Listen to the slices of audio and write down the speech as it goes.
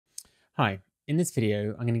Hi, in this video,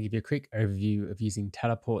 I'm going to give you a quick overview of using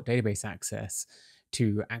Teleport database access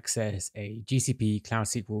to access a GCP Cloud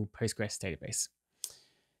SQL Postgres database.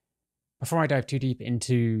 Before I dive too deep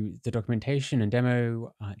into the documentation and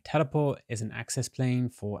demo, Teleport is an access plane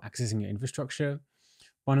for accessing your infrastructure.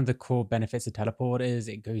 One of the core benefits of Teleport is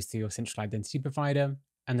it goes to your central identity provider,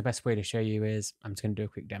 and the best way to show you is I'm just going to do a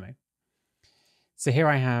quick demo. So here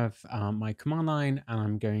I have my command line, and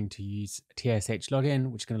I'm going to use TSH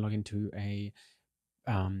login, which is going to log into a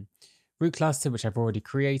root cluster, which I've already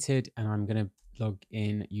created, and I'm going to log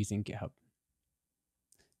in using GitHub.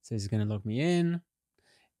 So this is going to log me in.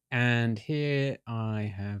 And here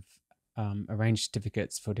I have arranged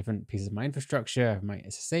certificates for different pieces of my infrastructure, my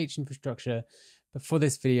SSH infrastructure. But for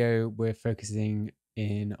this video, we're focusing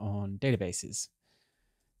in on databases.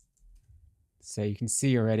 So you can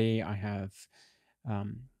see already I have a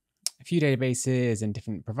few databases and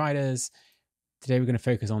different providers. Today we're going to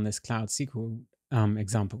focus on this Cloud SQL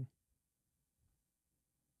example.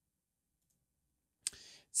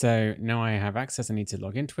 So now I have access, I need to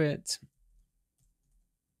log into it.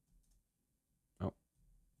 Oh,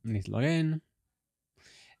 I need to log in.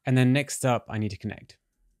 And then next up, I need to connect.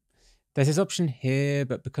 There's this option here,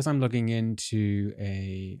 but because I'm logging into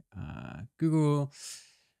a Google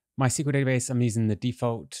MySQL database, I'm using the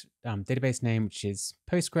default database name, which is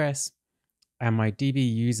Postgres. And my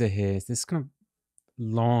DB user here is this kind of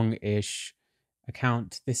long-ish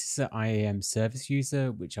account. This is an IAM service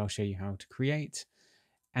user, which I'll show you how to create.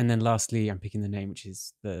 And then lastly, I'm picking the name, which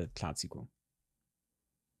is the Cloud SQL.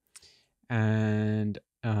 And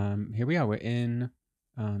here we are, we're in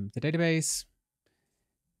the database.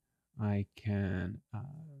 I can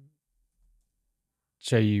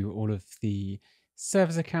show you all of the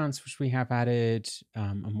service accounts which we have added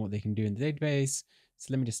and what they can do in the database. So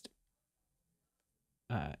let me just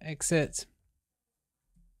exit.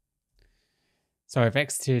 So I've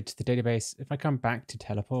exited the database. If I come back to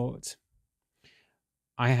Teleport,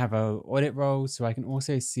 I have an audit role, so I can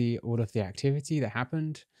also see all of the activity that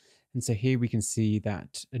happened. And so here we can see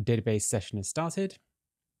that a database session has started.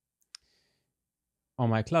 On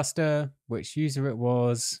my cluster, which user it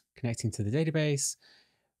was, connecting to the database,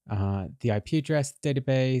 the IP address of the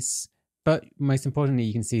database, but most importantly,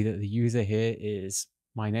 you can see that the user here is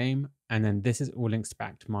my name, and then this is all links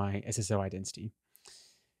back to my SSO identity.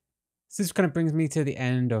 So this kind of brings me to the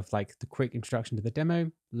end of like the quick introduction to the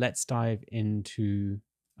demo. Let's dive into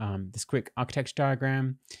this quick architecture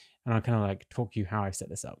diagram, and I'll kind of like talk you how I've set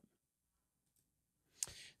this up.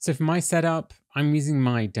 So for my setup, I'm using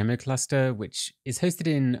my demo cluster, which is hosted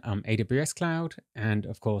in AWS Cloud. And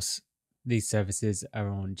of course, these services are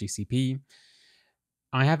on GCP.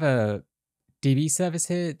 I have a DB service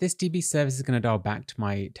here. This DB service is going to dial back to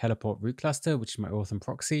my Teleport root cluster, which is my SQL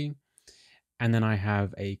Proxy. And then I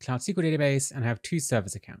have a Cloud SQL database, and I have two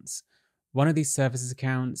service accounts. One of these services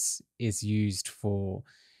accounts is used for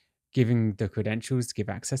giving the credentials to give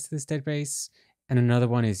access to this database, and another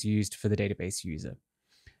one is used for the database user.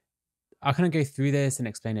 I'll kind of go through this and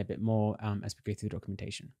explain it a bit more as we go through the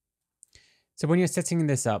documentation. So when you're setting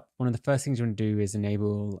this up, one of the first things you want to do is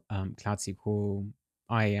enable Cloud SQL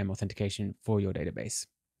IAM authentication for your database.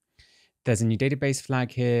 There's a new database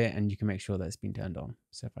flag here, and you can make sure that it's been turned on.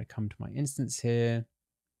 So if I come to my instance here,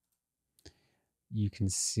 you can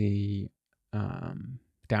see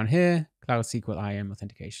down here, Cloud SQL IAM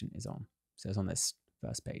authentication is on. So it's on this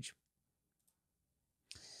first page.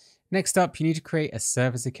 Next up, you need to create a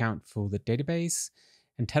service account for the database,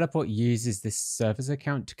 and Teleport uses this service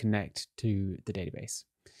account to connect to the database.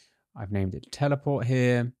 I've named it Teleport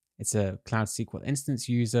here. It's a Cloud SQL instance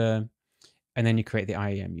user, and then you create the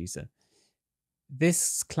IAM user.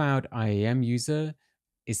 This Cloud IAM user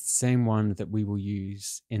is the same one that we will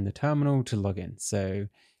use in the terminal to log in. So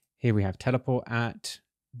here we have Teleport at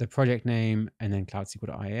the project name and then Cloud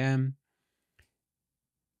SQL IAM.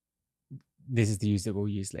 This is the user that we'll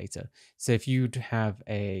use later. So if you'd have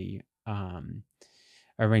a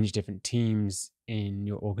range of different teams in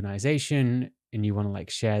your organization and you want to like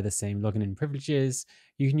share the same login and privileges,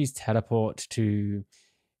 you can use Teleport to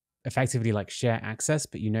effectively like share access,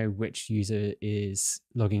 but you know which user is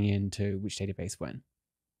logging into which database when.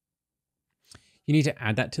 You need to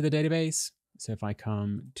add that to the database. So if I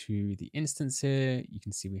come to the instance here, you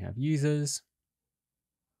can see we have users.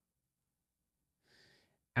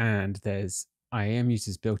 And there's IAM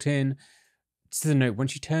users built in. Just as a note,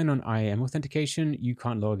 once you turn on IAM authentication, you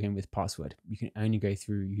can't log in with password. You can only go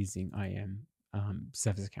through using IAM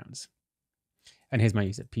service accounts. And here's my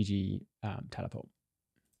user, PG Teleport.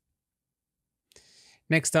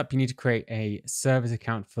 Next up, you need to create a service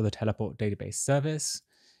account for the Teleport database service.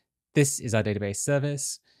 This is our database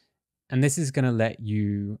service. And this is going to let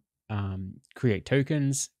you create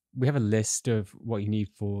tokens. We have a list of what you need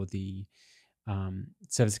for the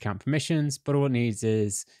service account permissions, but all it needs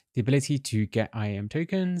is the ability to get IAM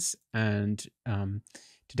tokens and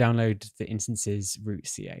to download the instance's root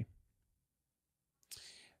CA.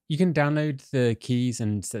 You can download the keys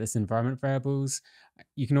and set this environment variables.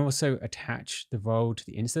 You can also attach the role to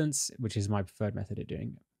the instance, which is my preferred method of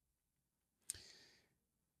doing it.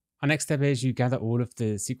 Our next step is you gather all of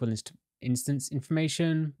the SQL instance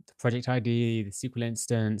information, the project ID, the SQL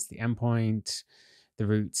instance, the endpoint, the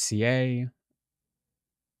root CA,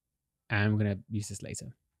 and we're going to use this later.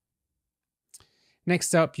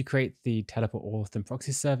 Next up, you create the teleport auth and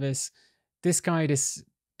proxy service. This guide is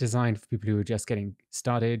designed for people who are just getting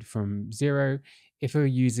started from zero. If you're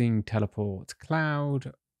using Teleport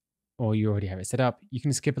Cloud or you already have it set up, you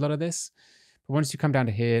can skip a lot of this. But once you come down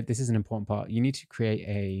to here, this is an important part. You need to create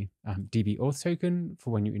a DB auth token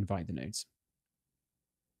for when you invite the nodes.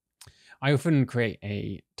 I often create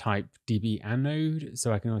a type DB and node,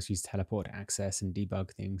 so I can also use teleport to access and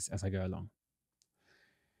debug things as I go along.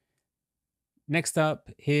 Next up,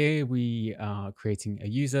 here we are creating a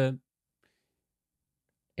user.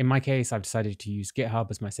 In my case, I've decided to use GitHub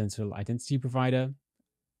as my central identity provider.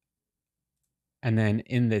 And then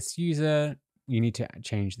in this user, you need to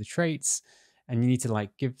change the traits, and you need to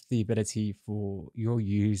give the ability for your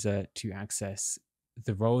user to access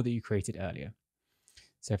the role that you created earlier.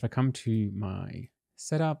 So if I come to my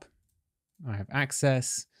setup, I have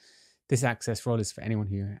access. This access role is for anyone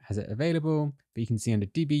who has it available, but you can see under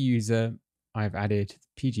DB user, I've added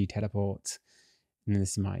PG teleport, and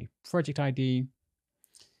this is my project ID.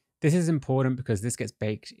 This is important because this gets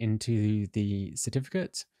baked into the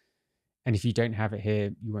certificate. And if you don't have it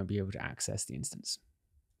here, you won't be able to access the instance.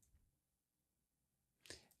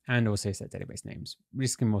 And also set database names.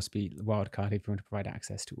 This can also be wildcard if you want to provide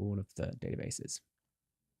access to all of the databases.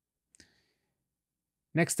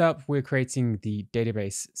 Next up, we're creating the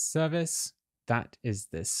database service. That is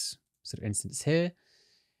this sort of instance here.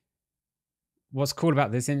 What's cool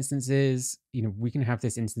about this instance is, we can have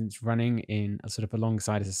this instance running in a sort of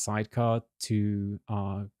alongside as a sidecar to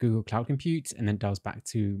our Google Cloud Compute, and then dials back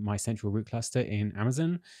to my central root cluster in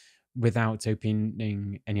Amazon without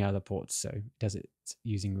opening any other ports. So it does it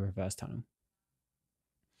using reverse tunnel.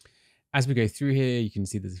 As we go through here, you can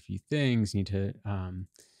see there's a few things. You need to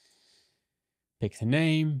pick the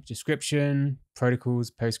name, description,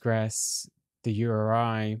 protocols, Postgres, the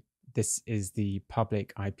URI. This is the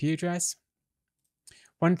public IP address.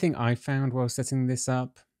 One thing I found while setting this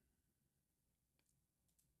up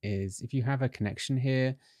is if you have a connection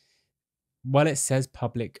here, while it says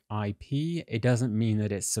public IP, it doesn't mean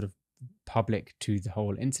that it's sort of public to the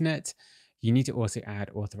whole internet. You need to also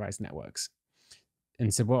add authorized networks.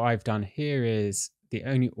 And so what I've done here is the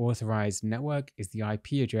only authorized network is the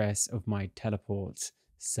IP address of my teleport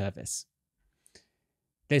service.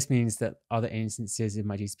 This means that other instances in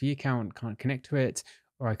my GCP account can't connect to it,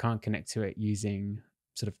 or I can't connect to it using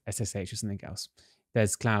sort of SSH or something else.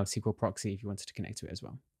 There's Cloud SQL Proxy if you wanted to connect to it as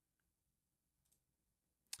well.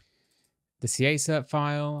 The CA cert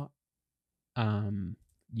file,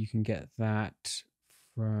 you can get that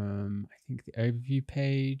from, I think, the overview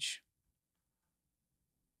page.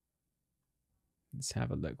 Let's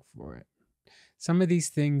have a look for it. Some of these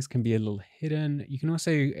things can be a little hidden. You can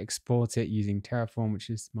also export it using Terraform, which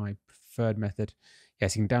is my preferred method.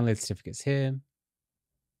 Yes, you can download certificates here.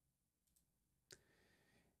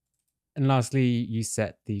 And lastly, you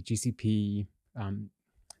set the GCP.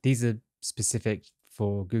 These are specific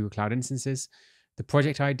for Google Cloud instances. The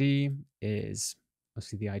project ID is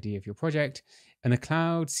obviously the ID of your project. And the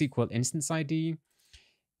Cloud SQL instance ID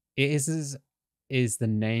is the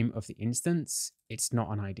name of the instance. It's not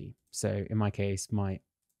an ID. So in my case, my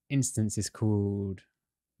instance is called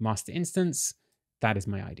master instance. That is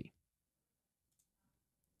my ID.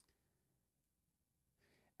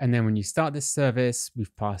 And then when you start this service,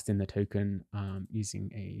 we've passed in the token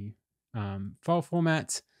using a file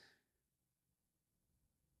format.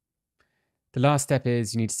 The last step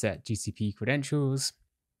is you need to set GCP credentials.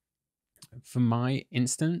 For my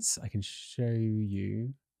instance, I can show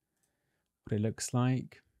you what it looks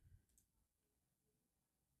like.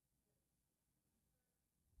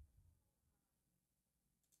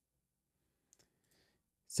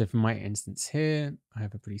 So for my instance here, I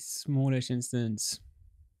have a pretty smallish instance.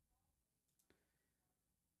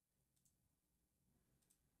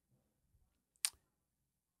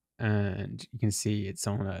 And you can see it's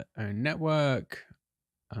on our own network.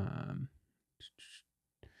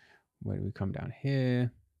 Where do we come down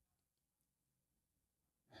here?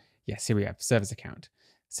 Yes, here we have service account.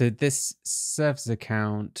 So this service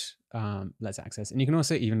account lets access. And you can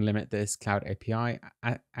also even limit this Cloud API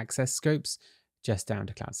access scopes just down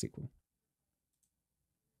to Cloud SQL.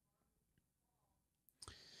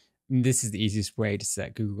 And this is the easiest way to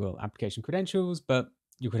set Google application credentials, but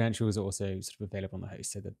your credentials are also sort of available on the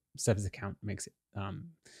host, so the server's account makes it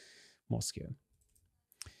more secure.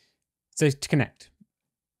 So to connect,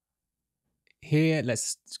 here,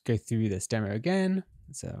 let's go through this demo again.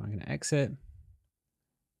 So I'm going to exit.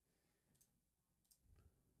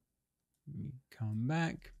 Come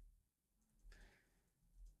back.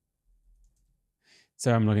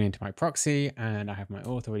 So I'm logging into my proxy and I have my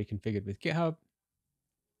auth already configured with GitHub.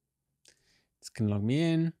 This can log me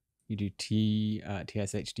in. You do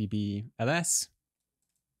tshDB ls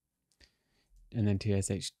and then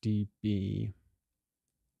tshDB.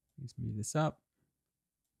 Let's move this up.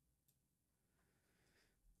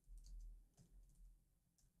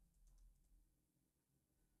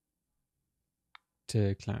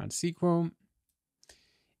 To Cloud SQL.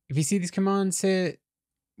 If you see these commands here,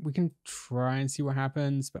 we can try and see what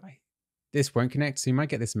happens, but this won't connect. So you might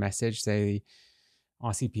get this message, say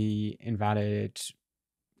RCP invalid,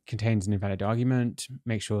 contains an invalid argument.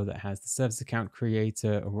 Make sure that it has the service account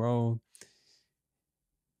creator, a role.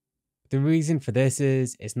 The reason for this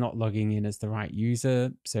is it's not logging in as the right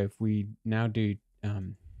user. So if we now do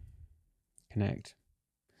connect,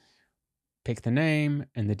 pick the name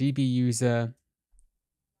and the DB user,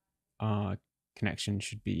 our connection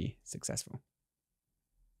should be successful.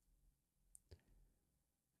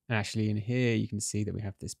 And actually in here, you can see that we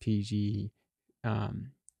have this PG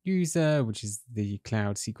user, which is the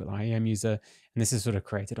Cloud SQL IAM user. And this is sort of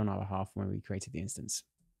created on our behalf when we created the instance.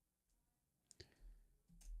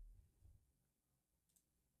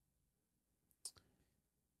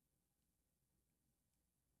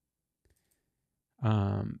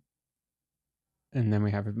 And then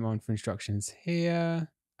we have a bit more for instructions here.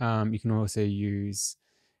 You can also use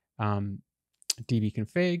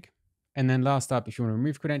dbconfig. And then last up, if you want to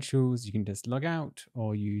remove credentials, you can just log out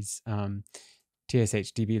or use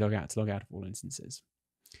tshDB logout to log out of all instances.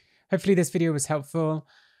 Hopefully this video was helpful.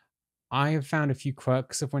 I have found a few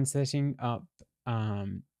quirks of when setting up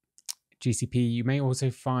GCP. You may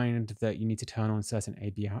also find that you need to turn on certain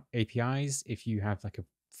APIs if you have like a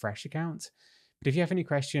fresh account. But if you have any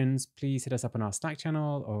questions, please hit us up on our Slack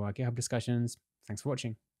channel or our GitHub discussions. Thanks for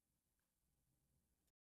watching.